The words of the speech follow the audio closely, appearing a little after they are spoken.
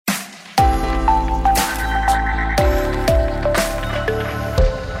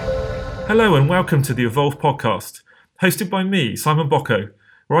Hello and welcome to the Evolve podcast, hosted by me, Simon Bocco,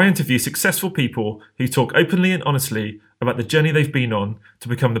 where I interview successful people who talk openly and honestly about the journey they've been on to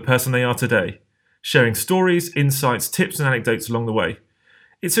become the person they are today, sharing stories, insights, tips and anecdotes along the way.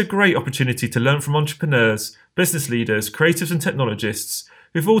 It's a great opportunity to learn from entrepreneurs, business leaders, creatives and technologists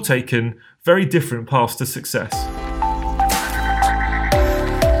who've all taken very different paths to success.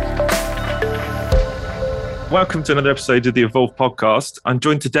 Welcome to another episode of the Evolve podcast. I'm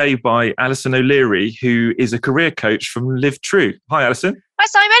joined today by Alison O'Leary, who is a career coach from Live True. Hi, Alison. Hi,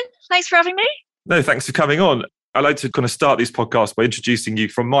 Simon. Thanks for having me. No, thanks for coming on. I like to kind of start these podcasts by introducing you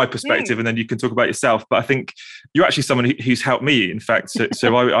from my perspective, and then you can talk about yourself. But I think you're actually someone who's helped me, in fact.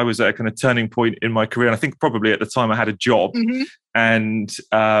 So I was at a kind of turning point in my career. And I think probably at the time I had a job and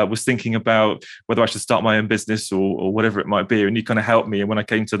was thinking about whether I should start my own business or whatever it might be. And you kind of helped me. And when I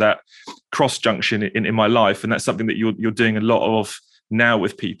came to that cross junction in my life, and that's something that you're doing a lot of now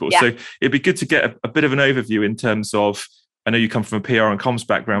with people. Yeah. So it'd be good to get a bit of an overview in terms of, I know you come from a PR and comms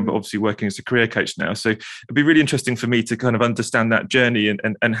background, but obviously working as a career coach now. So it'd be really interesting for me to kind of understand that journey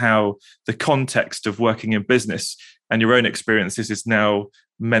and how the context of working in business and your own experiences is now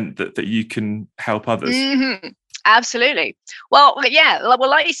meant that you can help others. Mm-hmm. Absolutely. Well, yeah. Well,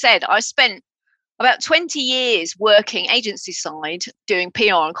 like you said, I spent about 20 years working agency side, doing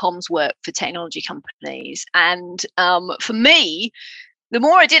PR and comms work for technology companies. And for me, the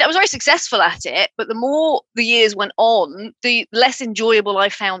more I did, I was very successful at it, but the more the years went on, the less enjoyable I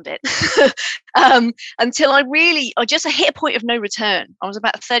found it. Until I just hit a point of no return. I was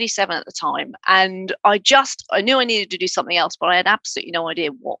about 37 at the time, and I knew I needed to do something else, but I had absolutely no idea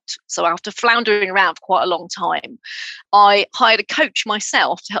what. So after floundering around for quite a long time, I hired a coach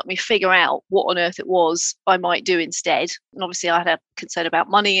myself to help me figure out what on earth it was I might do instead. And obviously I had a concern about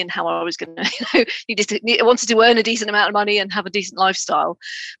money and how I was going to, I wanted to earn a decent amount of money and have a decent lifestyle.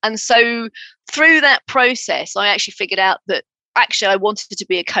 And so through that process, I actually figured out that actually I wanted to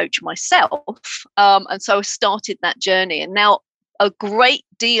be a coach myself. And so I started that journey. And now a great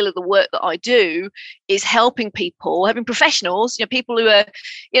deal of the work that I do is helping professionals, people who are,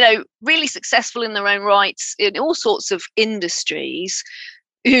 really successful in their own rights in all sorts of industries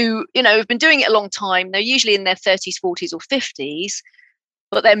who, have been doing it a long time. They're usually in their 30s, 40s or 50s,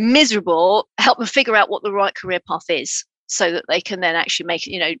 but they're miserable. Help them figure out what the right career path is so that they can then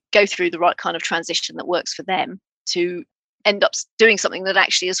actually go through the right kind of transition that works for them to end up doing something that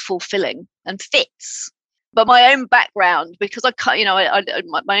actually is fulfilling and fits. But my own background, because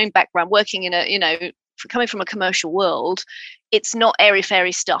my own background working in coming from a commercial world, it's not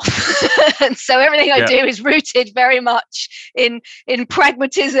airy-fairy stuff. And so everything I do is rooted very much in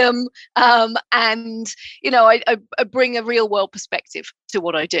pragmatism. And, I bring a real world perspective to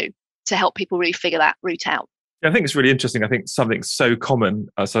what I do to help people really figure that route out. Yeah, I think it's really interesting. I think something so common,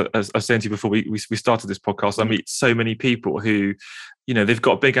 as I was saying to you before we started this podcast, I meet so many people who, they've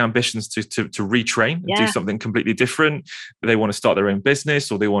got big ambitions to retrain and do something completely different. They want to start their own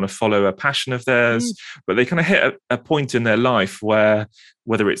business or they want to follow a passion of theirs, but they kind of hit a point in their life where,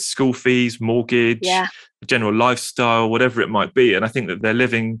 whether it's school fees, mortgage, general lifestyle, whatever it might be. And I think that they're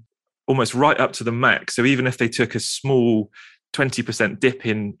living almost right up to the max. So even if they took a small 20% dip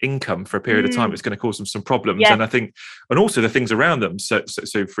in income for a period of time, it's going to cause them some problems. And I think, and also the things around them. So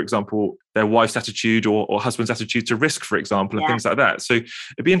for example, their wife's attitude or husband's attitude to risk, for example, and things like that. So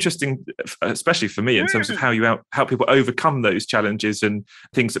it'd be interesting, especially for me, in terms of how you help people overcome those challenges and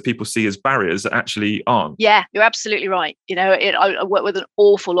things that people see as barriers that actually aren't. Yeah, you're absolutely right. I work with an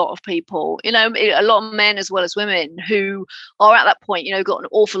awful lot of people, a lot of men as well as women who are at that point, got an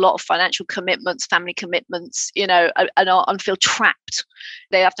awful lot of financial commitments, family commitments, and feel trapped.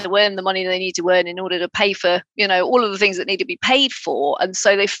 They have to earn the money they need to earn in order to pay for, all of the things that need to be paid for. And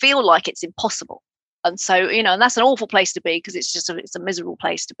so they feel like it's impossible. And so, and that's an awful place to be because it's a miserable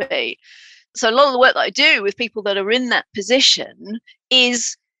place to be. So a lot of the work that I do with people that are in that position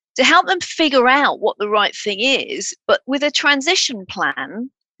is to help them figure out what the right thing is, but with a transition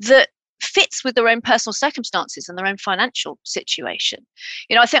plan that fits with their own personal circumstances and their own financial situation.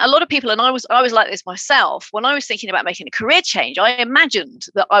 I think a lot of people, and I was like this myself, when I was thinking about making a career change, I imagined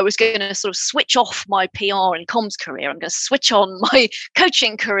that I was going to sort of switch off my PR and comms career. I'm going to switch on my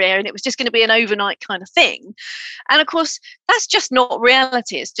coaching career, and it was just going to be an overnight kind of thing. And of course, that's just not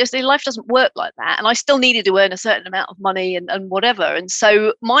reality. It's just life doesn't work like that. And I still needed to earn a certain amount of money and whatever. And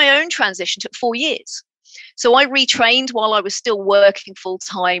so my own transition took 4 years. So I retrained while I was still working full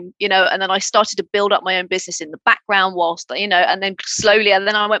time, and then I started to build up my own business in the background whilst, and then slowly, and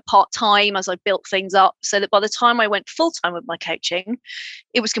then I went part time as I built things up so that by the time I went full time with my coaching,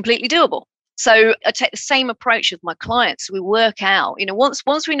 it was completely doable. So I take the same approach with my clients. We work out,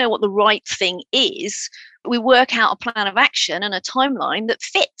 once we know what the right thing is, we work out a plan of action and a timeline that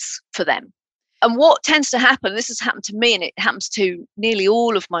fits for them. And what tends to happen, this has happened to me and it happens to nearly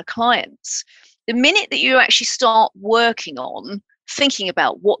all of my clients, the minute that you actually start working on thinking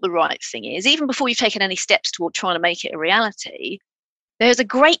about what the right thing is, even before you've taken any steps toward trying to make it a reality, there's a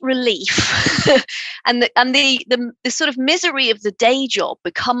great relief and the sort of misery of the day job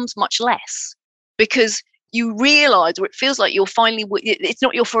becomes much less, because you realize, or it feels like you're finally, it's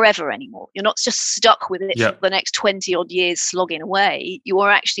not your forever anymore. You're not just stuck with it for the next 20 odd years slogging away. You are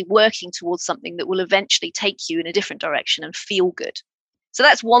actually working towards something that will eventually take you in a different direction and feel good. So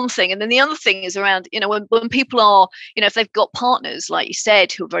that's one thing. And then the other thing is around, when people are, if they've got partners, like you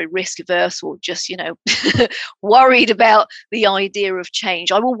said, who are very risk averse or just, worried about the idea of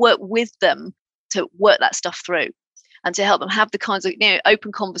change, I will work with them to work that stuff through and to help them have the kinds of,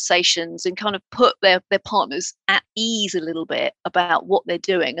 open conversations and kind of put their partners at ease a little bit about what they're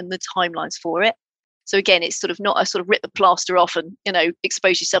doing and the timelines for it. So again, it's sort of not a sort of rip the plaster off and,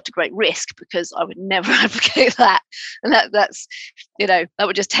 expose yourself to great risk, because I would never advocate that. And that's, that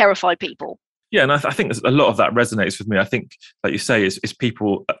would just terrify people. Yeah, and I think a lot of that resonates with me. I think, like you say, is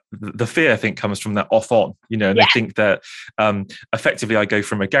people, the fear, I think, comes from that off-on, and they think that effectively I go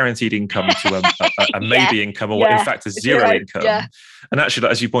from a guaranteed income to a maybe income, or in fact a zero income. Yeah. And actually,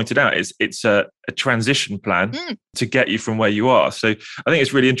 as you pointed out, it's a transition plan to get you from where you are. So I think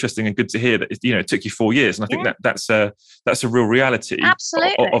it's really interesting and good to hear that it took you 4 years, and I think that's a real reality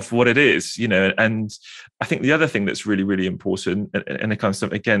of what it is. And I think the other thing that's really, really important, and kind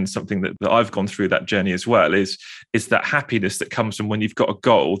of again something that I've gone through that journey as well, is that happiness that comes from when you've got a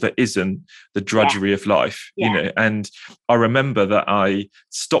goal that isn't the drudgery of life. And I remember that I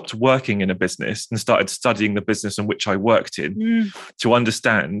stopped working in a business and started studying the business in which I worked in to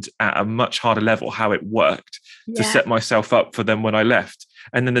understand at a much harder level how it worked, to set myself up for them when I left.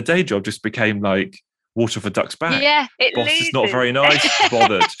 And then the day job just became like water for ducks back. Boss is not very nice,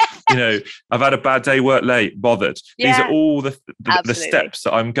 bothered. I've had a bad day, work late, bothered. These are all the steps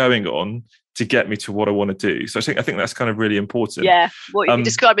that I'm going on to get me to what I want to do. So I think that's kind of really important. Yeah, what you're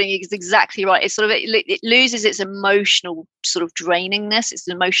describing is exactly right. It's sort of, it loses its emotional sort of drainingness, its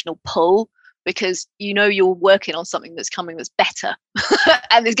emotional pull, because you're working on something that's coming that's better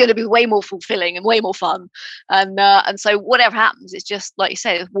and it's going to be way more fulfilling and way more fun. And so whatever happens, it's just, like you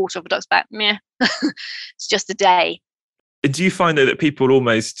say, water off a duck's back. Meh. It's just a day. Do you find that people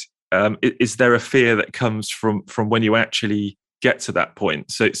almost, is there a fear that comes from when you actually get to that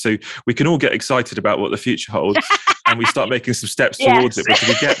point? So we can all get excited about what the future holds and we start making some steps towards it, but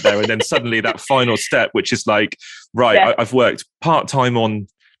we get there and then suddenly that final step, which is like, I've worked part-time on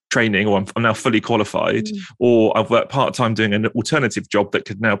training, or I'm now fully qualified, or I've worked part-time doing an alternative job that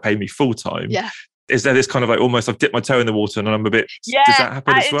could now pay me full-time. Is there this kind of like, almost I've dipped my toe in the water and I'm a bit, does that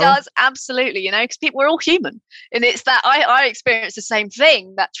happen as well? It does, absolutely, because we're all human. And it's that I experience the same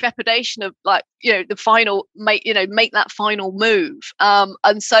thing, that trepidation of like, the final, make that final move.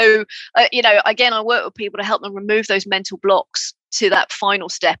 And so, again, I work with people to help them remove those mental blocks to that final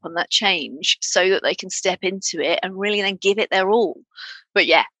step on that change, so that they can step into it and really then give it their all. But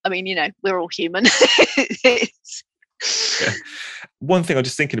we're all human. One thing I'm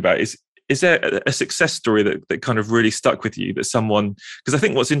just thinking about is there a success story that kind of really stuck with you, that someone, because I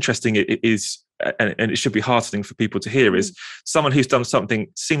think what's interesting is, and it should be heartening for people to hear, is someone who's done something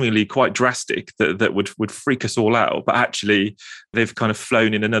seemingly quite drastic that would freak us all out, but actually they've kind of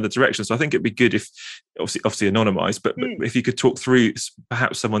flown in another direction. So I think it'd be good if, obviously anonymized, but if you could talk through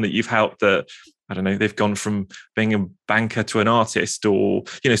perhaps someone that you've helped that, I don't know, they've gone from being a banker to an artist, or,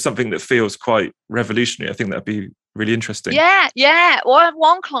 something that feels quite revolutionary. I think that'd be really interesting. Yeah. Well, I have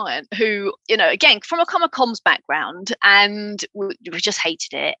one client who, again, from a comms background, and we just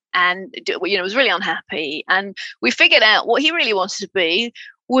hated it, and was really unhappy. And we figured out what he really wanted to be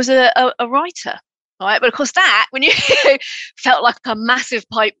was a writer. Right. But of course that, when you felt like a massive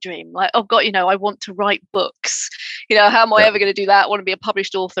pipe dream, like, oh God, I want to write books. How am I ever going to do that? I want to be a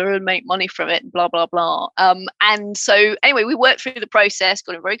published author and make money from it and blah, blah, blah. And so anyway, we worked through the process,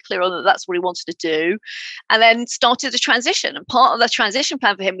 got him very clear on that that's what he wanted to do, and then started the transition. And part of the transition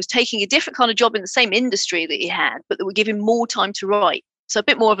plan for him was taking a different kind of job in the same industry that he had, but that would give him more time to write. So a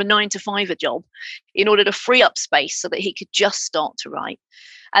bit more of a 9-to-5 job, in order to free up space so that he could just start to write.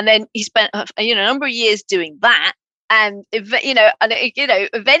 And then he spent a number of years doing that, and eventually,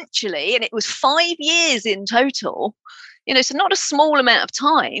 and it was 5 years in total, So not a small amount of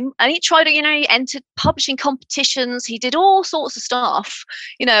time. And he tried to, he entered publishing competitions. He did all sorts of stuff,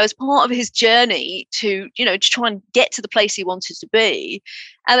 as part of his journey to try and get to the place he wanted to be.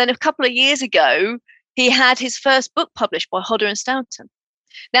 And then a couple of years ago, he had his first book published by Hodder and Stoughton.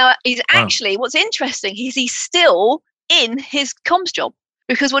 Now, he's actually, what's interesting is he's still in his comms job,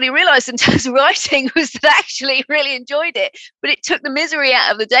 because what he realized in terms of writing was that actually he really enjoyed it, but it took the misery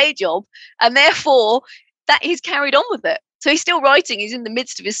out of the day job, and therefore that he's carried on with it. So he's still writing. He's in the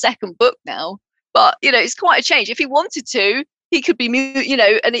midst of his second book now, but it's quite a change. If he wanted to, he could be,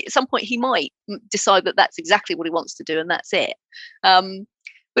 and at some point he might decide that that's exactly what he wants to do, and that's it.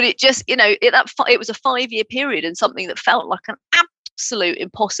 But it just, it was a 5-year period, and something that felt like an absolute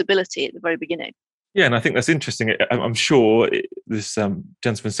impossibility at the very beginning. Yeah, and I think that's interesting. I'm sure this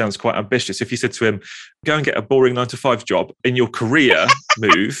gentleman sounds quite ambitious. If you said to him, go and get a boring 9-to-5 job in your career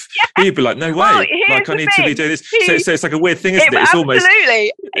move, he'd be like, no way. Well, I need to be doing this. So it's like a weird thing, isn't it? It's almost,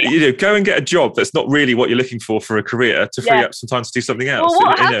 go and get a job that's not really what you're looking for a career, to free up some time to do something else. Well,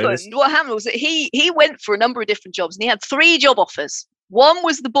 what happened was that he went for a number of different jobs, and he had 3 job offers. One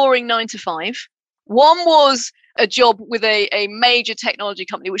was the boring 9-to-5. One was a job with a major technology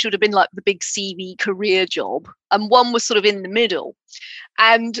company, which would have been like the big CV career job. And one was sort of in the middle.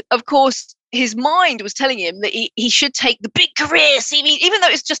 And of course, his mind was telling him that he should take the big career CV, even though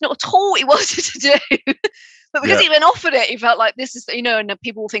it's just not at all what he wanted to do. But because he been offered it, he felt like this is, and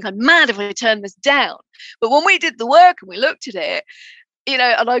people will think I'm mad if I turn this down. But when we did the work and we looked at it, and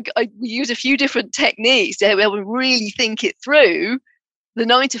I used a few different techniques to help him really think it through, the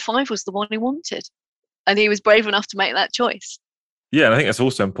 9-to-5 was the one he wanted. And he was brave enough to make that choice. Yeah, and I think that's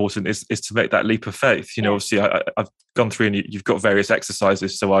also important is to make that leap of faith. Obviously I've gone through, and you've got various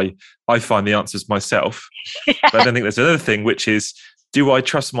exercises, so I find the answers myself. But I don't think there's another thing, which is, do I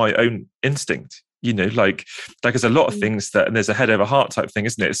trust my own instinct? Like there's a lot of things that, and there's a head over heart type thing,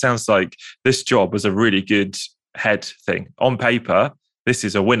 isn't it? It sounds like this job was a really good head thing. On paper, this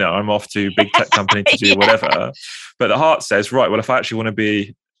is a winner. I'm off to big tech company to do whatever. But the heart says, right, well, if I actually want to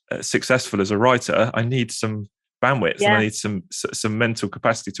be successful as a writer, I need some bandwidth and I need some mental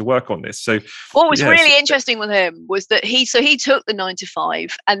capacity to work on this. So what was really interesting with him was that he took the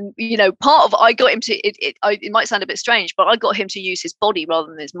 9-to-5, and part of I got him to it might sound a bit strange, but I got him to use his body rather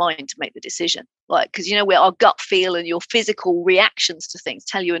than his mind to make the decision, like, because where our gut feel and your physical reactions to things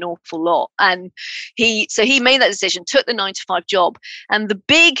tell you an awful lot. And he made that decision, took the 9-to-5 job, and the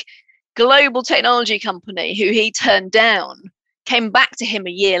big global technology company who he turned down came back to him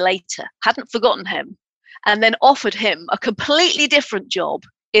a year later, hadn't forgotten him, and then offered him a completely different job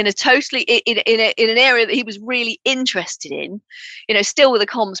in a totally in an area that he was really interested in, still with a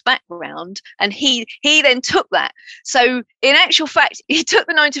comms background. And he then took that. So in actual fact, he took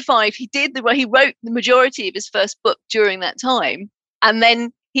the 9-to-5. He wrote the majority of his first book during that time, and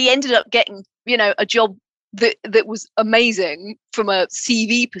then he ended up getting a job that was amazing from a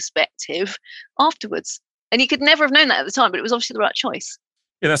CV perspective afterwards. And he could never have known that at the time, but it was obviously the right choice.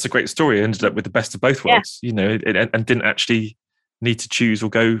 Yeah, that's a great story. It ended up with the best of both worlds, and didn't actually need to choose or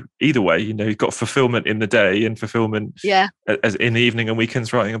go either way. He got fulfillment in the day and fulfillment as in the evening and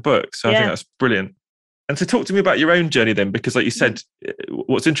weekends writing a book. So I think that's brilliant. And so talk to me about your own journey then, because like you said,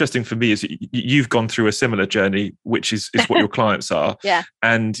 what's interesting for me is you've gone through a similar journey, which is what your clients are. Yeah.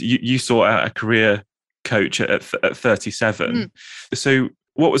 And you sought out a career coach at 37. So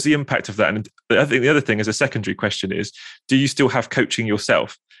what was the impact of that? And I think the other thing as a secondary question is, do you still have coaching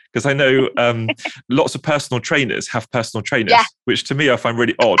yourself? Because I know lots of personal trainers have personal trainers, which to me I find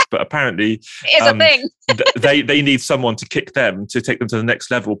really odd. But apparently it's a thing. they need someone to kick them, to take them to the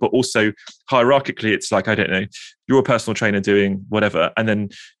next level. But also hierarchically, it's like, I don't know, you're a personal trainer doing whatever, and then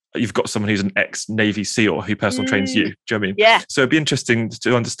you've got someone who's an ex-Navy SEAL who personal trains you. Do you know what I mean? Yeah. So it'd be interesting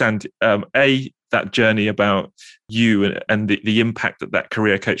to understand, that journey about you and the impact that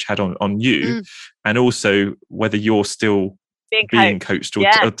career coach had on you, and also whether you're still being coached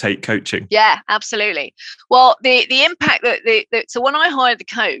or take coaching. Yeah, absolutely. Well, the impact that so when I hired the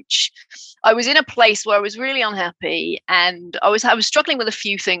coach, I was in a place where I was really unhappy, and I was struggling with a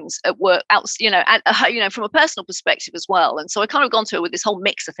few things at work, from a personal perspective as well. And so I kind of gone to it with this whole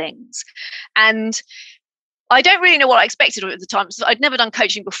mix of things, and I don't really know what I expected at the time. So I'd never done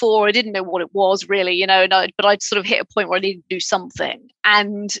coaching before. I didn't know what it was really, but I'd sort of hit a point where I needed to do something.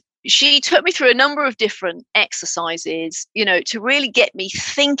 And she took me through a number of different exercises, to really get me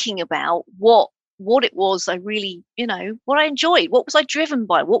thinking about what it was I really, what I enjoyed, what was I driven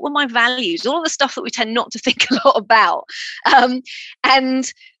by, what were my values, all of the stuff that we tend not to think a lot about.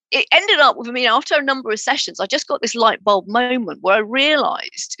 And it ended up with me, after a number of sessions, I just got this light bulb moment where I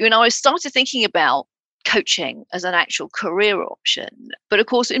realized, I started thinking about coaching as an actual career option. But of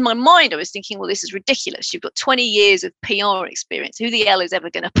course, in my mind, I was thinking, well, this is ridiculous. You've got 20 years of PR experience. Who the hell is ever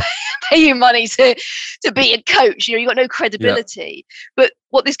going to pay you money to be a coach? You've got no credibility. Yeah. But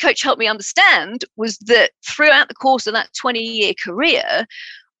what this coach helped me understand was that throughout the course of that 20-year career,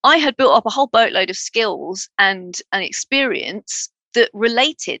 I had built up a whole boatload of skills and experience that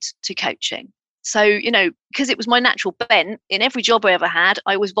related to coaching. So, because it was my natural bent, in every job I ever had,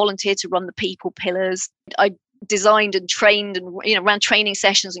 I always volunteered to run the people pillars. I designed and trained and, ran training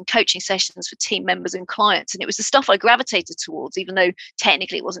sessions and coaching sessions for team members and clients. And it was the stuff I gravitated towards, even though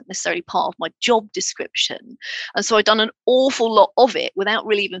technically it wasn't necessarily part of my job description. And so I'd done an awful lot of it without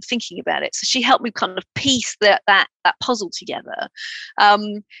really even thinking about it. So she helped me kind of piece that puzzle together.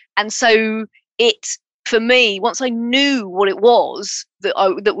 And so for me, once I knew what it was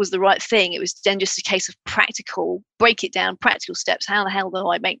that was the right thing, it was then just a case of break it down, practical steps. How the hell do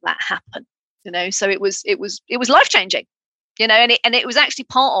I make that happen? So it was life-changing, and it was actually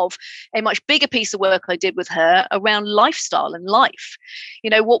part of a much bigger piece of work I did with her around lifestyle and life.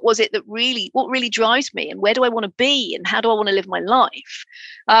 What was it what really drives me, and where do I want to be, and how do I want to live my life?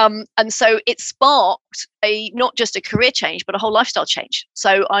 And so it sparked not just a career change, but a whole lifestyle change.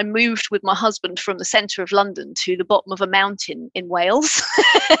 So I moved with my husband from the centre of London to the bottom of a mountain in Wales,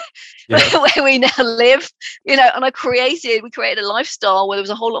 where we now live, and we created a lifestyle where there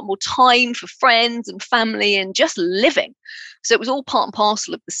was a whole lot more time for friends and family and just living. So it was all part and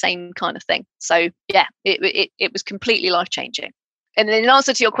parcel of the same kind of thing. So yeah, it was completely life-changing. And in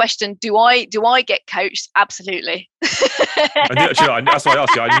answer to your question, do I get coached? Absolutely. That's why I asked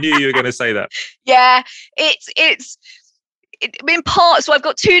you. I knew you were going to say that. Yeah, it's in part. So I've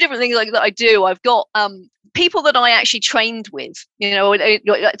got two different things that I do. I've got people that I actually trained with.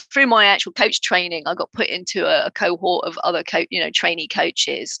 Through my actual coach training, I got put into a cohort of other trainee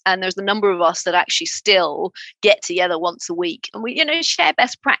coaches, and there's a number of us that actually still get together once a week, and we share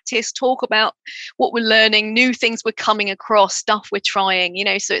best practice, talk about what we're learning, new things we're coming across, stuff we're trying.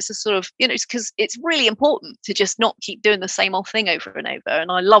 So it's a sort of because it's really important to just not keep doing the same old thing over and over. And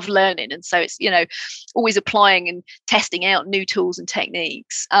I love learning, and so it's always applying and testing out new tools and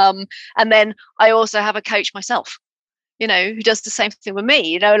techniques. And then I also have a coach myself, who does the same thing with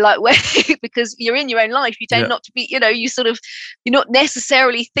me, because you're in your own life, you tend not to be, you're not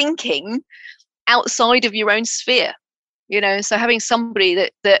necessarily thinking outside of your own sphere, so having somebody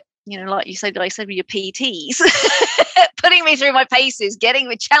that like you said, with your PTs, putting me through my paces,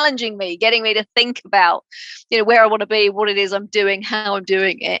 challenging me, getting me to think about, where I want to be, what it is I'm doing, how I'm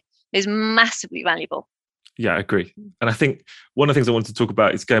doing it, is massively valuable. Yeah, I agree. And I think one of the things I wanted to talk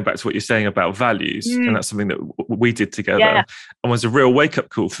about is going back to what you're saying about values. And that's something that we did together and was a real wake-up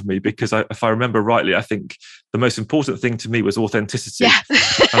call for me, because if I remember rightly, I think the most important thing to me was authenticity. Yeah.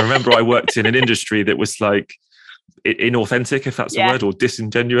 I remember I worked in an industry that was like inauthentic, if that's a word, or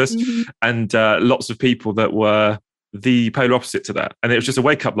disingenuous. And lots of people that were the polar opposite to that. And it was just a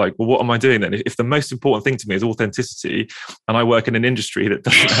wake up like, well, what am I doing then? If the most important thing to me is authenticity, and I work in an industry that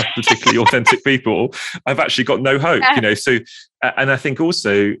doesn't have particularly authentic people, I've actually got no hope, So, and I think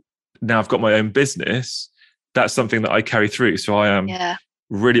also now I've got my own business, that's something that I carry through. So I am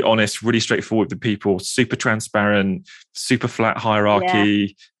really honest, really straightforward with people, super transparent, super flat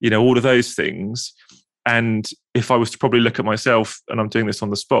hierarchy, all of those things. And if I was to probably look at myself, and I'm doing this on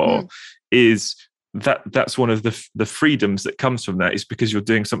the spot, is that's one of the freedoms that comes from that, is because you're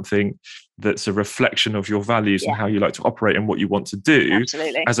doing something that's a reflection of your values and how you like to operate and what you want to do.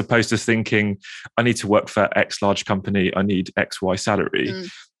 Absolutely. As opposed to thinking, I need to work for X large company, I need XY salary.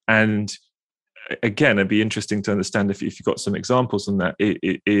 And again, it'd be interesting to understand if you've got some examples on that.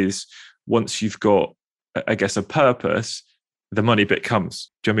 It is, once you've got, I guess, a purpose, the money bit comes.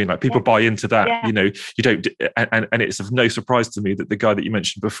 Do you know what I mean? Like people buy into that, you don't, and it's of no surprise to me that the guy that you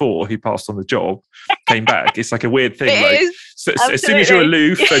mentioned before who passed on the job came back. It's like a weird thing. So as soon as you're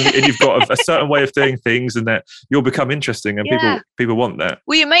aloof and you've got a certain way of doing things, and that you'll become interesting, and people want that.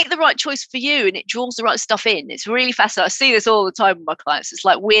 Well, you make the right choice for you, and it draws the right stuff in. It's really fascinating. I see this all the time with my clients. It's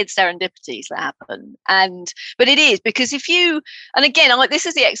like weird serendipities that happen, but it is, because if you, and again, this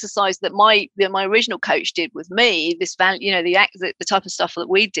is the exercise that my original coach did with me. This value, the type of stuff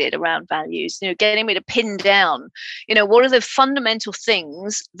that we did around values, getting me to pin down, what are the fundamental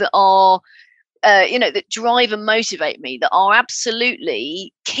things that are that drive and motivate me, that are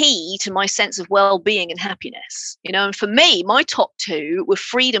absolutely key to my sense of well-being and happiness. And for me, my top two were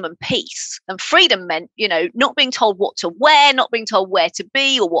freedom and peace. And freedom meant, not being told what to wear, not being told where to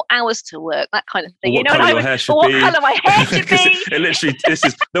be or what hours to work, that kind of thing. Or what colour your hair should be. What colour my hair should be. It literally,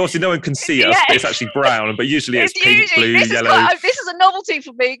 obviously no one can see us, but it's actually brown, but usually it's pink, blue, yellow. This is a novelty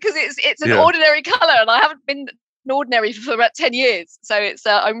for me because it's an ordinary colour, and I haven't been ordinary for about 10 years, so it's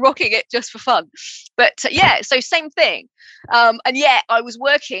I'm rocking it just for fun. But so same thing. And yet I was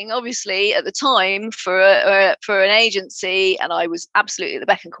working obviously at the time for an agency, and I was absolutely at the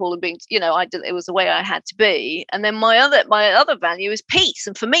beck and call and being, it was the way I had to be. And then my other value is peace,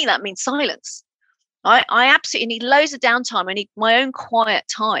 and for me that means silence. I absolutely need loads of downtime. I need my own quiet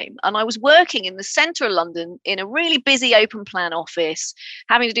time. And I was working in the centre of London in a really busy open plan office,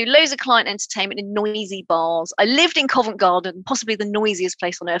 having to do loads of client entertainment in noisy bars. I lived in Covent Garden, possibly the noisiest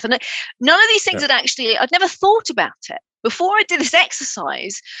place on earth. And none of these things I'd never thought about it. Before I did this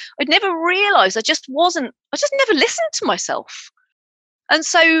exercise, I'd never realised I just never listened to myself. And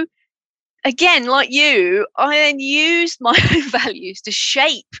so, again, like you, I then used my own values to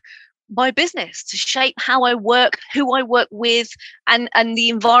shape my business, to shape how I work, who I work with, and the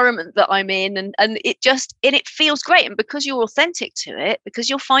environment that I'm in, and it feels great. And because you're authentic to it, because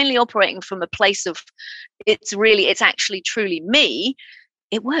you're finally operating from a place of it's actually truly me,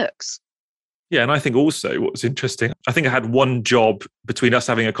 it works. Yeah, and I think also what was interesting, I think I had one job between us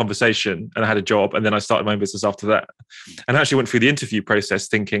having a conversation, and I had a job, and then I started my own business after that. And I actually went through the interview process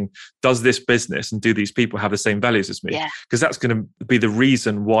thinking, does this business and do these people have the same values as me? Because that's going to be the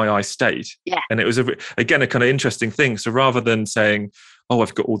reason why I stayed. And it was, again, a kind of interesting thing. So rather than saying, oh,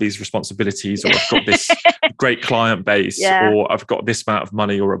 I've got all these responsibilities, or I've got this great client base, or I've got this amount of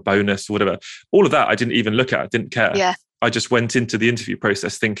money or a bonus or whatever, all of that I didn't even look at. I didn't care. I just went into the interview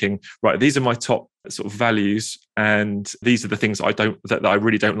process thinking, right, these are my top sort of values, and these are the things that I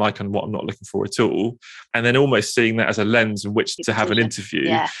really don't like and what I'm not looking for at all. And then almost seeing that as a lens in which to have an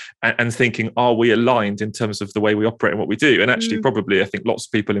interview, and thinking, are we aligned in terms of the way we operate and what we do? And actually, probably, I think lots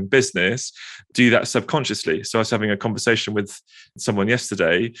of people in business do that subconsciously. So I was having a conversation with someone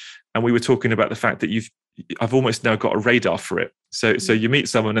yesterday, and we were talking about the fact that I've almost now got a radar for it. So you meet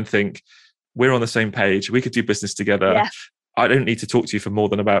someone and think, we're on the same page, we could do business together. I don't need to talk to you for more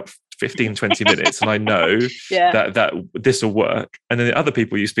than about 15, 20 minutes. And I know that this will work. And then the other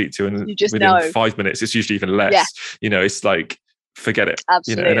people you speak to, and within 5 minutes, it's usually even less. It's like, forget it.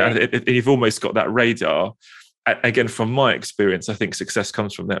 Absolutely. And you've almost got that radar. Again, from my experience, I think success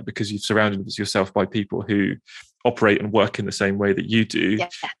comes from that, because you've surrounded yourself by people who operate and work in the same way that you do,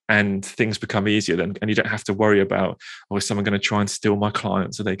 and things become easier then, and you don't have to worry about, oh, is someone going to try and steal my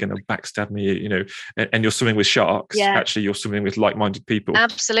clients? Are they going to backstab me? And you're swimming with sharks. Actually, you're swimming with like-minded people.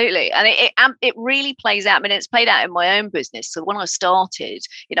 Absolutely. And it really plays out. I mean, it's played out in my own business. So when I started,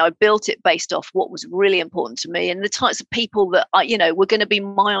 I built it based off what was really important to me and the types of people that were going to be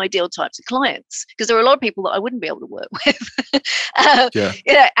my ideal types of clients, because there are a lot of people that I wouldn't be able to work with.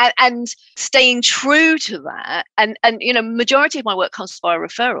 And staying true to that. And majority of my work comes via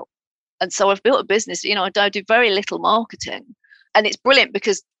referral. And so I've built a business, I do very little marketing. And it's brilliant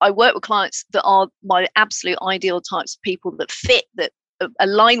because I work with clients that are my absolute ideal types of people that fit, that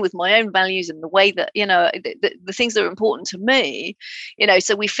align with my own values and the way that, the things that are important to me,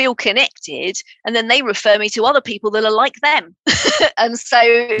 so we feel connected, and then they refer me to other people that are like them. And so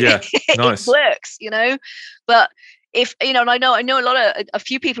it works, but if and I know a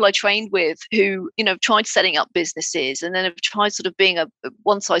few people I trained with who tried setting up businesses and then have tried sort of being a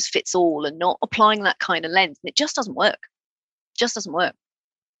one size fits all and not applying that kind of lens, and it just doesn't work.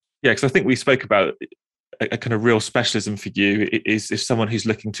 Because I think we spoke about a kind of real specialism for you is someone who's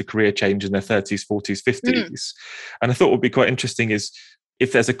looking to career change in their 30s, 40s, 50s. And I thought what would be quite interesting is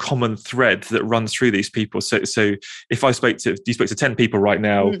if there's a common thread that runs through these people. So if you spoke to 10 people right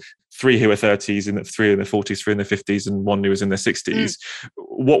now, 3 who are 30s, and 3 in their 40s, 3 in their 50s, and 1 who is in their 60s,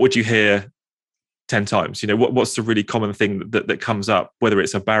 what would you hear 10 times? What's the really common thing that comes up, whether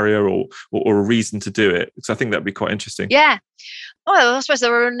it's a barrier or a reason to do it? Because I think that'd be quite interesting. Yeah. Well, I suppose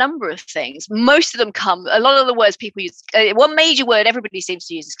there are a number of things. Most of them a lot of the words people use, one major word everybody seems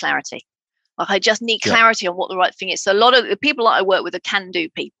to use is clarity. Like, I just need clarity on what the right thing is. So a lot of the people that I work with are can-do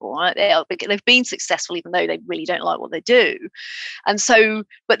people, right? They've been successful even though they really don't like what they do. And so,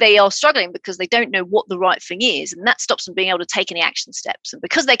 but they are struggling because they don't know what the right thing is. And that stops them being able to take any action steps. And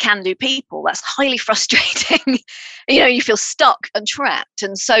because they can-do people, that's highly frustrating. You feel stuck and trapped.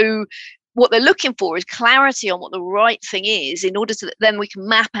 And so what they're looking for is clarity on what the right thing is, in order to then we can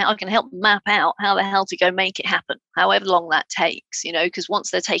map out, I can help them map out how the hell to go make it happen, however long that takes, because once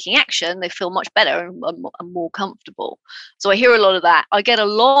they're taking action, they feel much better and more comfortable. So I hear a lot of that. I get a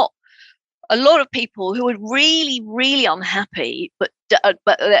lot of people who are really, really unhappy, but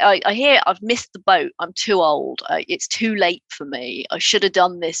I hear, I've missed the boat. I'm too old. It's too late for me. I should have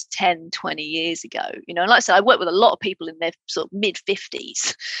done this 10, 20 years ago. And like I said, I work with a lot of people in their sort of mid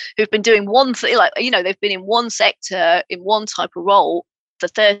 50s who've been doing one thing, they've been in one sector, in one type of role for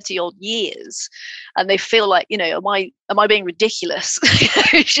 30 odd years, and they feel like, am I being ridiculous?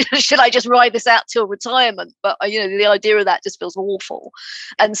 Should I just ride this out till retirement? But the idea of that just feels awful.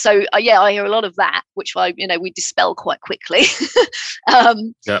 And so I hear a lot of that, which we dispel quite quickly.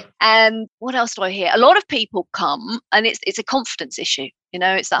 And what else do I hear? A lot of people come, and it's a confidence issue.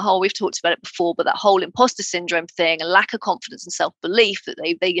 It's that whole, we've talked about it before, but that whole imposter syndrome thing, a lack of confidence and self-belief that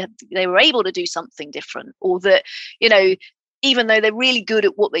they were able to do something different, or that even though they're really good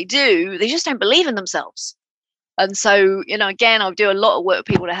at what they do, they just don't believe in themselves. And so, again, I do a lot of work with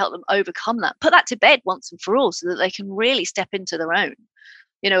people to help them overcome that, put that to bed once and for all, so that they can really step into their own,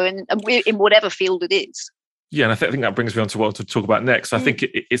 in whatever field it is. Yeah, and I think that brings me on to what to talk about next. I think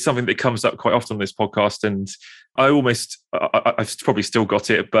it's something that comes up quite often on this podcast, and I've probably still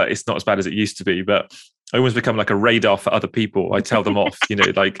got it, but it's not as bad as it used to be. But I always become like a radar for other people. I tell them off, and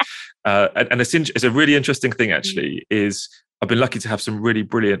it's a really interesting thing, actually, is I've been lucky to have some really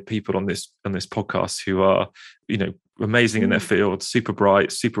brilliant people on this podcast who are, amazing in their field, super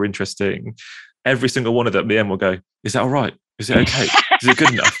bright, super interesting. Every single one of them, at the end, will go, "Is that all right? Is it okay? Is it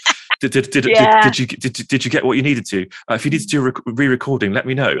good enough? Did you get what you needed to? If you need to do a re-recording, let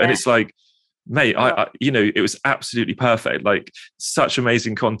me know." Yeah. And it's like, mate, it was absolutely perfect. Like, such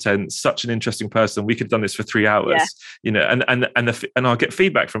amazing content, such an interesting person. We could have done this for 3 hours, and I'll get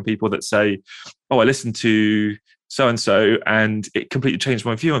feedback from people that say, "Oh, I listened to so-and-so and it completely changed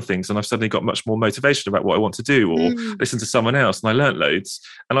my view on things. And I've suddenly got much more motivation about what I want to do," or listen to someone else and I learned loads.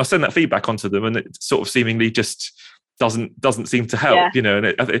 And I'll send that feedback onto them, and it sort of seemingly just doesn't seem to help,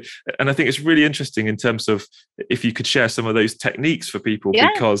 and I think it's really interesting in terms of if you could share some of those techniques for people,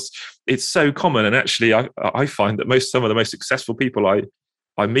 because it's so common. And actually I find that some of the most successful people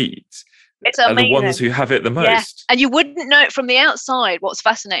I meet are the ones who have it the most. And you wouldn't know it from the outside. What's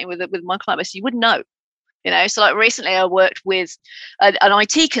fascinating with my client base, you wouldn't know. So like recently I worked with an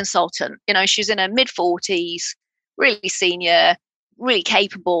IT consultant. She's in her mid 40s, really senior, really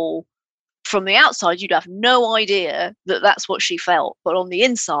capable. From the outside, you'd have no idea that that's what she felt, but on the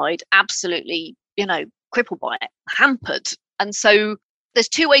inside, absolutely, crippled by it, hampered. And so there's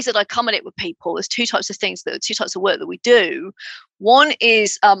two ways that I come at it with people. There's two types of work that we do. One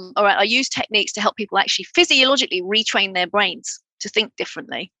is, I use techniques to help people actually physiologically retrain their brains to think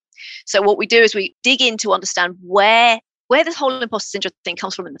differently. So what we do is we dig in to understand where this whole imposter syndrome thing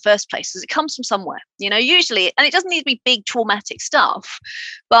comes from in the first place, because it comes from somewhere, usually, and it doesn't need to be big traumatic stuff,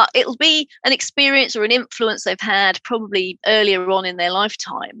 but it'll be an experience or an influence they've had probably earlier on in their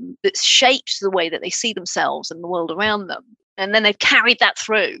lifetime that's shaped the way that they see themselves and the world around them. And then they've carried that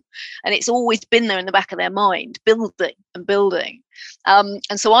through, and it's always been there in the back of their mind, building and building. And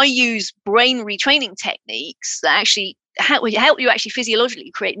so I use brain retraining techniques that actually help you actually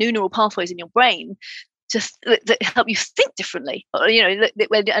physiologically create new neural pathways in your brain that help you think differently,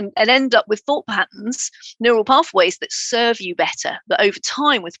 and end up with thought patterns, neural pathways that serve you better, that over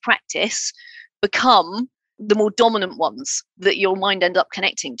time with practice become the more dominant ones that your mind end up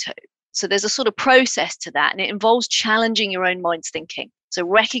connecting to. So there's a sort of process to that, and it involves challenging your own mind's thinking. So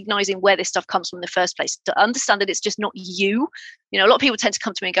recognizing where this stuff comes from in the first place, to understand that it's just not you. A lot of people tend to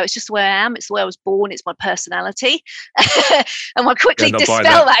come to me and go, "It's just the way I am. It's the way I was born. It's my personality." And I quickly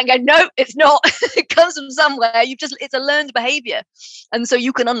dispel that and go, "No, it's not. It comes from somewhere. It's a learned behavior. And so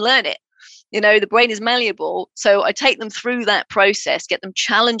you can unlearn it. The brain is malleable." So I take them through that process, get them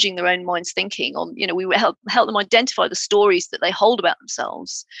challenging their own mind's thinking on, we help them identify the stories that they hold about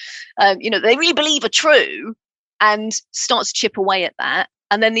themselves, they really believe are true, and start to chip away at that.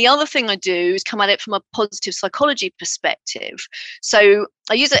 And then the other thing I do is come at it from a positive psychology perspective. So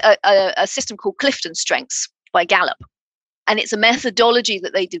I use a system called Clifton Strengths by Gallup. And it's a methodology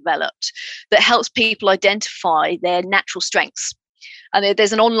that they developed that helps people identify their natural strengths. And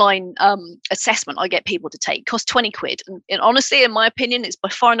there's an online assessment I get people to take. It costs 20 quid. And honestly, in my opinion, it's by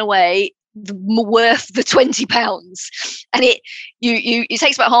far and away worth the £20. And it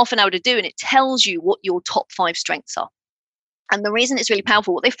takes about half an hour to do, and it tells you what your top 5 strengths are. And the reason it's really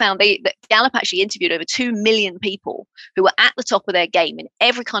powerful, what they found, that Gallup actually interviewed over 2 million people who were at the top of their game in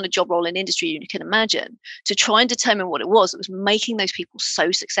every kind of job role and industry you can imagine, to try and determine what it was that was making those people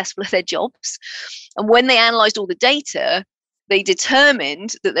so successful at their jobs. And when they analysed all the data, they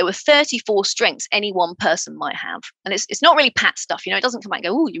determined that there were 34 strengths any one person might have. And it's not really pat stuff, it doesn't come out and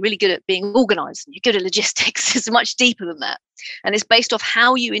go, oh, you're really good at being organised and you're good at logistics. It's much deeper than that. And it's based off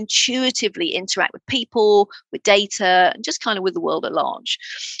how you intuitively interact with people, with data, and just kind of with the world at large.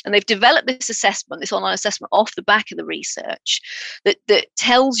 And they've developed this assessment, this online assessment off the back of the research that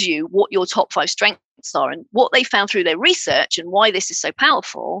tells you what your top 5 strengths are. And what they found through their research and why this is so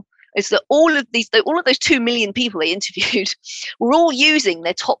powerful is that all of those 2 million people they interviewed were all using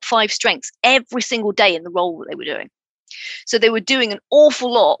their top 5 strengths every single day in the role that they were doing. So they were doing an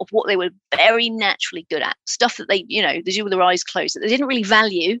awful lot of what they were very naturally good at, stuff that they do with their eyes closed, that they didn't really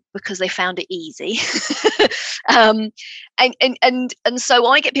value because they found it easy. And so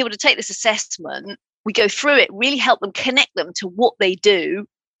I get people to take this assessment. We go through it, really help them connect them to what they do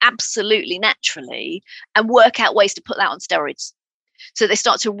absolutely naturally, and work out ways to put that on steroids. So they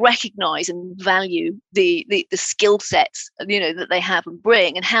start to recognize and value the skill sets, that they have and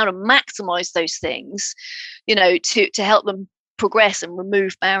bring, and how to maximize those things, to help them progress and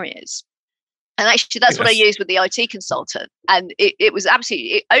remove barriers. And actually, that's what I used with the IT consultant. And it was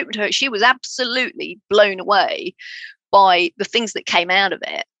absolutely, it opened her. She was absolutely blown away by the things that came out of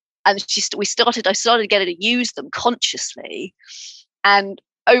it. And I started to get her to use them consciously. And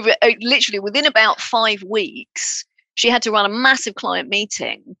literally within about 5 weeks, she had to run a massive client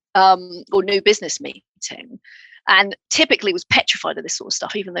meeting or new business meeting, and typically was petrified of this sort of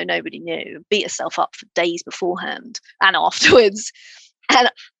stuff, even though nobody knew, beat herself up for days beforehand and afterwards. And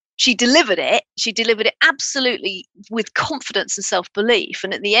she delivered it. She delivered it absolutely with confidence and self-belief.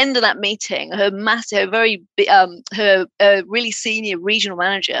 And at the end of that meeting, her really senior regional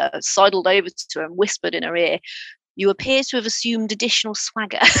manager sidled over to her and whispered in her ear, "You appear to have assumed additional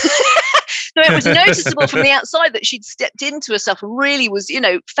swagger." So it was noticeable from the outside that she'd stepped into herself and really was,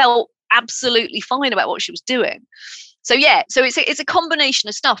 felt absolutely fine about what she was doing. So it's a combination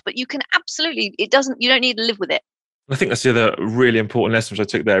of stuff, but you can absolutely, you don't need to live with it. I think that's the other really important lesson which I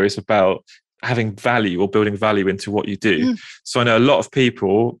took there, is about having value or building value into what you do. So I know a lot of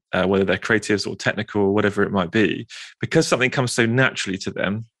people, whether they're creatives or technical or whatever it might be, because something comes so naturally to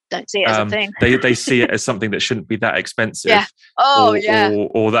them, don't see it as a thing. they see it as something that shouldn't be that expensive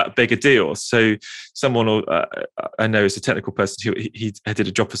or that big a deal. So someone I know is a technical person who he did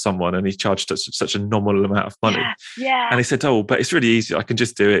a job for someone and he charged such a nominal amount of money. And he said, "Oh, but it's really easy. I can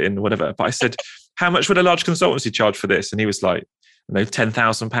just do it in whatever." But I said, "How much would a large consultancy charge for this?" And he was like,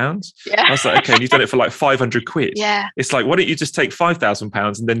 £10,000. I was like, okay, and you've done it for like 500 quid. It's like, why don't you just take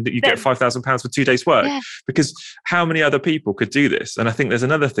 £5,000 and then you get £5,000 for 2 days work? Because how many other people could do this? And I think there's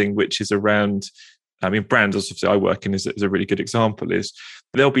another thing which is around, brands, obviously I work in is a really good example, is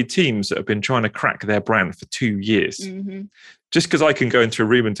there'll be teams that have been trying to crack their brand for 2 years. Just because I can go into a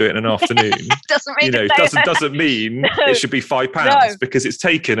room and do it in an afternoon doesn't mean it should be £5 because it's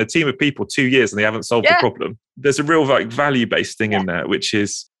taken a team of people 2 years and they haven't solved the problem. There's a real value-based thing in there, which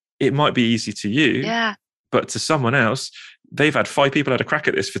is, it might be easy to you, but to someone else, they've had 5 people had a crack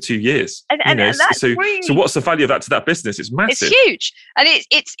at this for 2 years. So what's the value of that to that business? It's massive. It's huge. And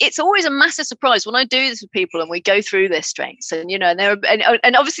it's always a massive surprise when I do this with people and we go through their strengths, and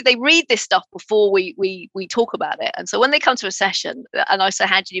and obviously they read this stuff before we talk about it. And so when they come to a session and I say,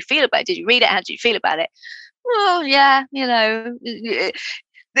 "How did you feel about it? Did you read it? How did you feel about it?" "Well, yeah,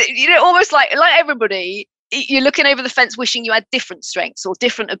 almost like everybody, you're looking over the fence wishing you had different strengths or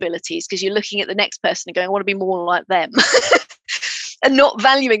different abilities, because you're looking at the next person and going, "I want to be more like them." And not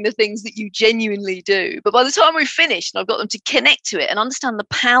valuing the things that you genuinely do. But by the time we've finished and I've got them to connect to it and understand the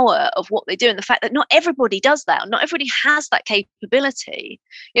power of what they do, and the fact that not everybody does that, not everybody has that capability,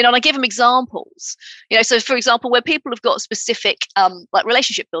 and I give them examples, so for example, where people have got specific like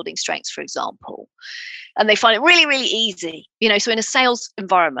relationship building strengths, for example, and they find it really, really easy, so in a sales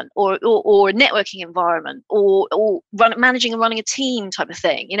environment or a networking environment or managing and running a team type of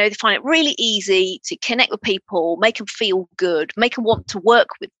thing, they find it really easy to connect with people, make them feel good, make them want to work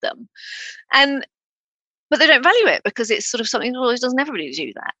with them. But they don't value it because it's sort of something, well, doesn't everybody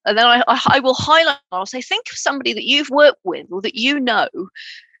do that? And then I will highlight, I'll say, think of somebody that you've worked with or that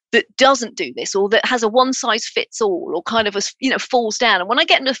that doesn't do this, or that has a one size fits all, or kind of falls down. And when I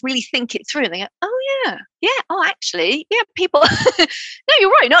get them to really think it through, and they go, "Oh oh actually, people." No,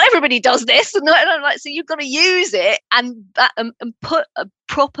 you're right. Not everybody does this, and so you've got to use it and put a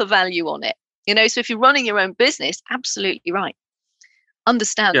proper value on it. So if you're running your own business, absolutely right.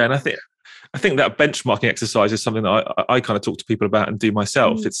 Understand. Yeah, and I think I think that benchmarking exercise is something that I kind of talk to people about and do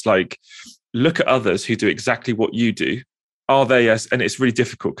myself. It's like, look at others who do exactly what you do. Are they and it's really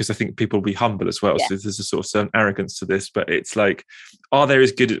difficult because I think people will be humble as well. So there's a sort of certain arrogance to this, but it's like, are they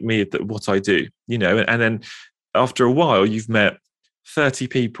as good at me at what I do? And then after a while, you've met 30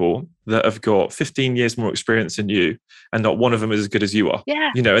 people that have got 15 years more experience than you, and not one of them is as good as you are.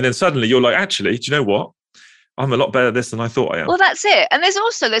 Yeah. And then suddenly you're like, actually, do you know what? I'm a lot better at this than I thought I am. Well, that's it. And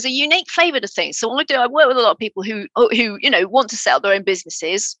there's a unique flavour to things. So what I work with a lot of people who want to set up their own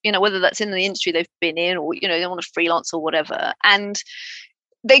businesses, whether that's in the industry they've been in, or, they want to freelance or whatever. And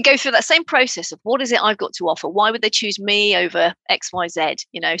they go through that same process of, what is it I've got to offer? Why would they choose me over X, Y, Z?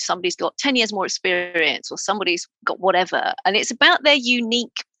 Somebody's got 10 years more experience, or somebody's got whatever. And it's about their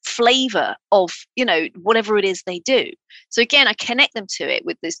unique flavor of, whatever it is they do. So again, I connect them to it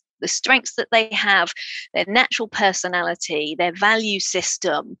with the strengths that they have, their natural personality, their value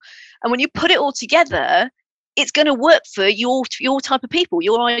system. And when you put it all together, it's going to work for your type of people,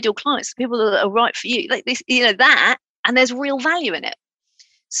 your ideal clients, the people that are right for you, like this, that, and there's real value in it.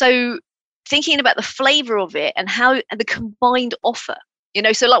 So thinking about the flavor of it and how the combined offer,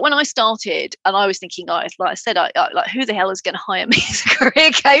 so like when I started, and I was thinking, like I said, like, who the hell is going to hire me as a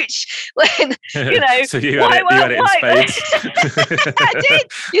career coach when, so you had it in spades. I did,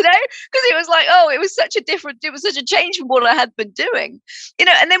 because it was like, it was such a change from what I had been doing,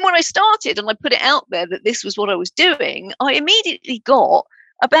 and then when I started and I put it out there that this was what I was doing, I immediately got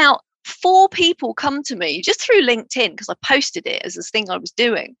about 4 people come to me just through LinkedIn, because I posted it as this thing I was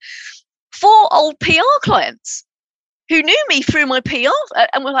doing. 4 old PR clients who knew me through my PR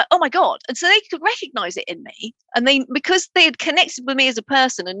and were like, oh my God. And so they could recognize it in me. And because they had connected with me as a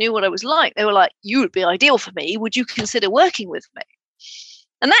person and knew what I was like, they were like, you would be ideal for me. Would you consider working with me?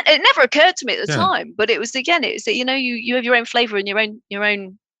 And that, it never occurred to me at the time, but it was that, you have your own flavor and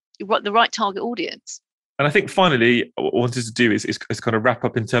the right target audience. And I think finally, what I wanted to do is kind of wrap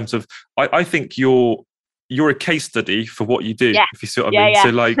up in terms of, I think you're a case study for what you do, if you see what I mean. So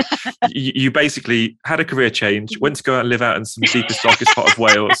like, you basically had a career change, went to go out and live out in some deepest, darkest part of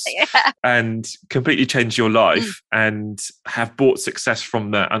Wales, and completely changed your life and have brought success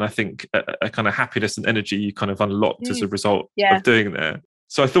from that. And I think a kind of happiness and energy you kind of unlocked as a result of doing that.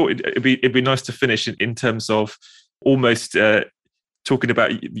 So I thought it'd be nice to finish in terms of almost talking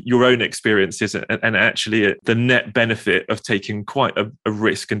about your own experiences and actually the net benefit of taking quite a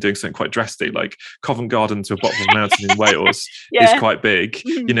risk and doing something quite drastic, like Covent Garden to a bottom of a mountain in Wales is quite big,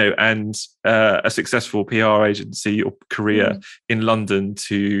 and a successful PR agency or career in London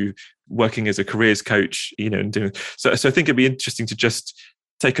to working as a careers coach, and doing so. So I think it'd be interesting to just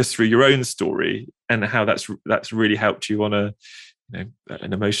take us through your own story and how that's really helped you on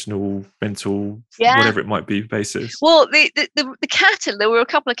an emotional, mental, whatever it might be basis. Well, there were a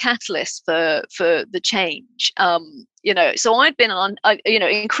couple of catalysts for the change. So I'd been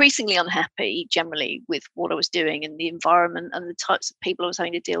increasingly unhappy generally with what I was doing and the environment and the types of people I was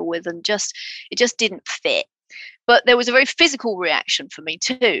having to deal with, and it just didn't fit. But there was a very physical reaction for me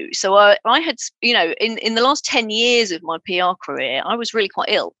too. So I had, in the last 10 years of my PR career, I was really quite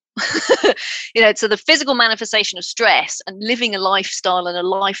ill. So the physical manifestation of stress and living a lifestyle and a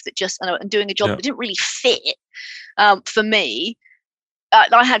life that and doing a job that didn't really fit for me.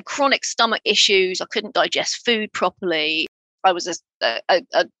 I had chronic stomach issues. I couldn't digest food properly. I was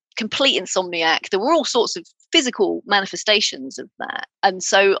a complete insomniac. There were all sorts of physical manifestations of that. And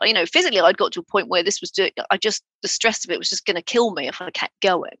so, physically, I'd got to a point where the stress of it was just going to kill me if I kept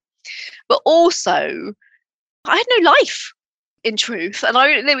going. But also, I had no life. In truth, and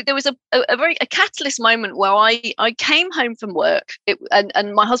there was a catalyst moment where I came home from work,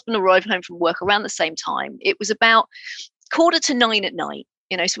 and my husband arrived home from work around the same time. It was about 8:45 at night,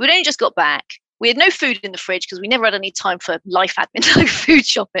 so we'd only just got back. We had no food in the fridge because we never had any time for life admin, like food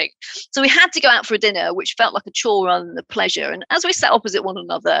shopping. So we had to go out for a dinner, which felt like a chore rather than a pleasure. And as we sat opposite one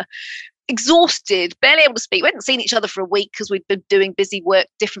another, exhausted, barely able to speak. We hadn't seen each other for a week because we'd been doing busy work,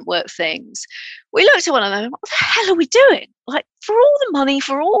 different work things. We looked at one another, what the hell are we doing? Like, for all the money,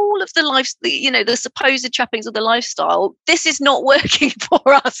 for all of the life, the supposed trappings of the lifestyle, this is not working for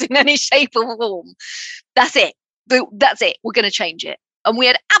us in any shape or form. That's it. That's it. We're going to change it. And we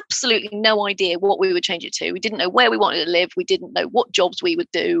had absolutely no idea what we would change it to. We didn't know where we wanted to live. We didn't know what jobs we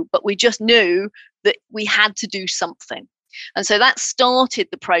would do, but we just knew that we had to do something. And so that started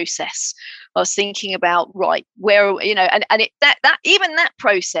the process. I was thinking about, right, where, and that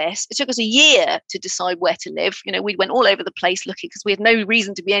process, it took us a year to decide where to live. We went all over the place looking because we had no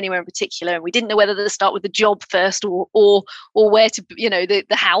reason to be anywhere in particular. And we didn't know whether to start with the job first or where to, the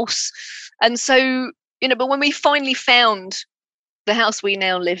house. And so, but when we finally found the house we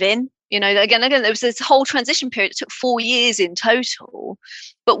now live in, Again, there was this whole transition period. It took 4 years in total.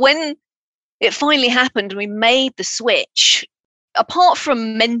 But when it finally happened and we made the switch, apart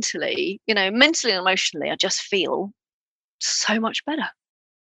from mentally and emotionally, I just feel so much better.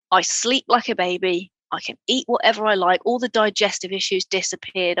 I sleep like a baby. I can eat whatever I like. All the digestive issues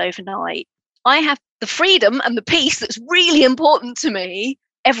disappeared overnight. I have the freedom and the peace that's really important to me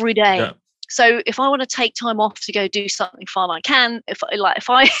every day. Yeah. So if I want to take time off to go do something fun, I can. It's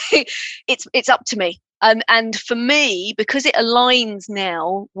up to me. And for me, because it aligns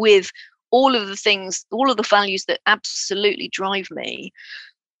now with all of the things, all of the values that absolutely drive me,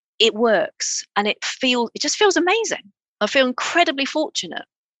 it works, and it just feels amazing. I feel incredibly fortunate.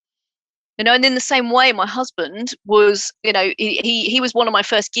 And in the same way, my husband was, he was one of my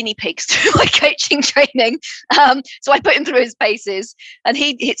first guinea pigs through my coaching training. So I put him through his paces, and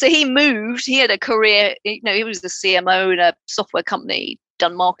he moved. He had a career. He was the CMO in a software company,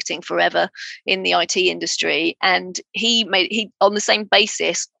 done marketing forever in the IT industry, and he on the same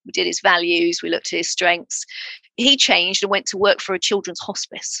basis. We did his values. We looked at his strengths. He changed and went to work for a children's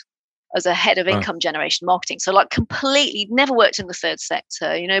hospice as a head of income generation marketing. So completely never worked in the third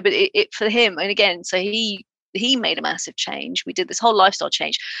sector, but it for him, and again, so he made a massive change. We did this whole lifestyle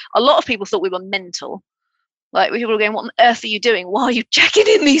change. A lot of people thought we were mental. People were going, what on earth are you doing? Why are you checking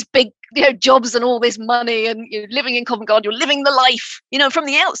in these big, jobs and all this money, and you're living in Covent Garden, you're living the life. From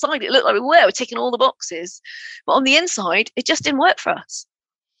the outside, it looked like we were ticking all the boxes. But on the inside, it just didn't work for us.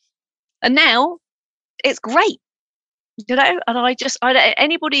 And now it's great. And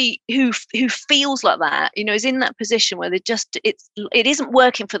anybody who feels like that, is in that position where it isn't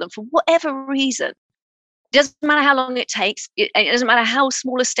working for them for whatever reason. It doesn't matter how long it takes. It doesn't matter how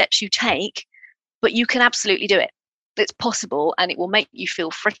small steps you take, but you can absolutely do it. It's possible, and it will make you feel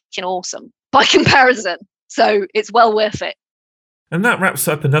freaking awesome by comparison. So it's well worth it. And that wraps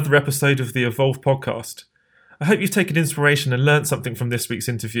up another episode of the Evolve podcast. I hope you've taken inspiration and learned something from this week's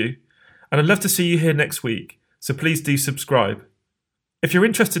interview. And I'd love to see you here next week. So please do subscribe. If you're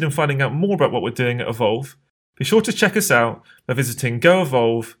interested in finding out more about what we're doing at Evolve, be sure to check us out by visiting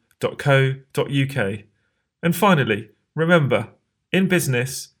goevolve.co.uk. And finally, remember, in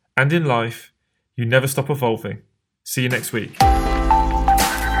business and in life, you never stop evolving. See you next week.